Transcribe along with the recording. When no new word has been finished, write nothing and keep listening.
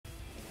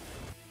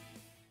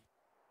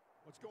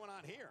going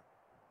on here?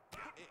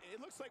 It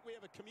looks like we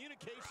have a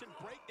communication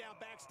breakdown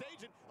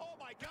backstage, and oh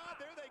my God,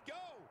 there they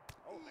go.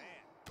 Oh,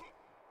 man.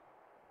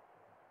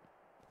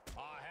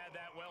 I had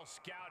that well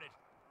scouted.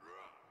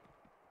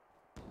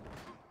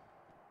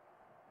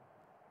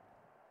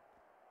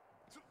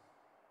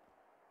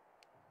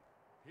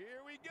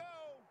 Here we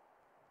go.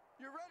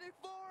 You ready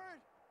for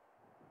it?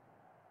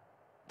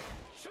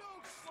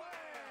 Choke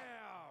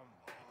slam!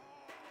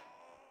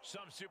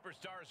 Some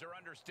superstars are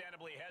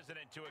understandably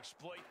hesitant to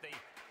exploit the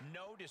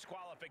no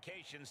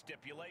disqualification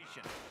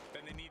stipulation.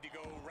 Then they need to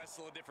go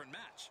wrestle a different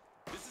match.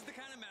 This is the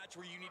kind of match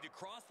where you need to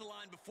cross the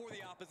line before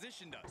the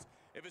opposition does.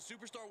 If a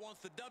superstar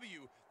wants the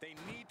W, they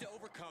need to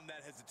overcome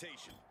that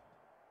hesitation.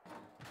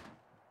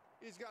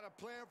 He's got a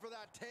plan for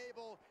that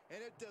table,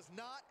 and it does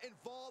not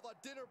involve a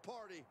dinner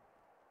party.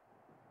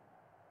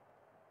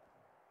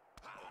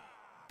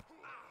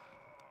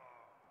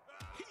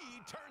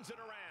 He turns it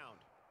around.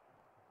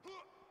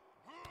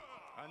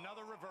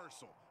 Another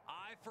reversal.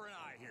 Eye for an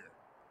eye here.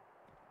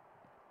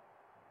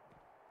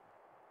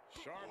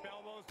 Sharp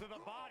elbows to the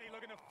body,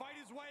 looking to fight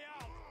his way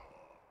out.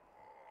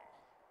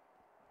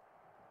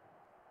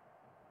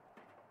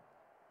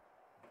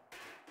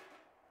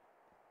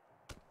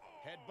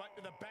 Headbutt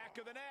to the back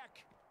of the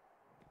neck.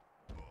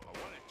 Oh,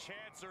 what a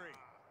chancery.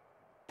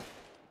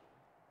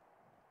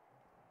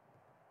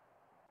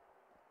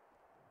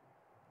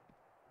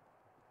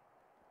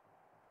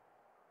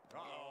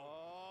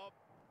 Uh-oh.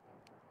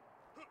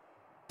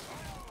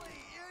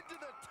 Belly into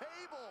the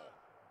table.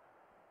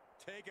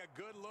 Take a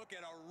good look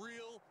at a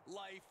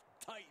real-life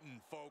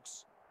Titan,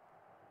 folks.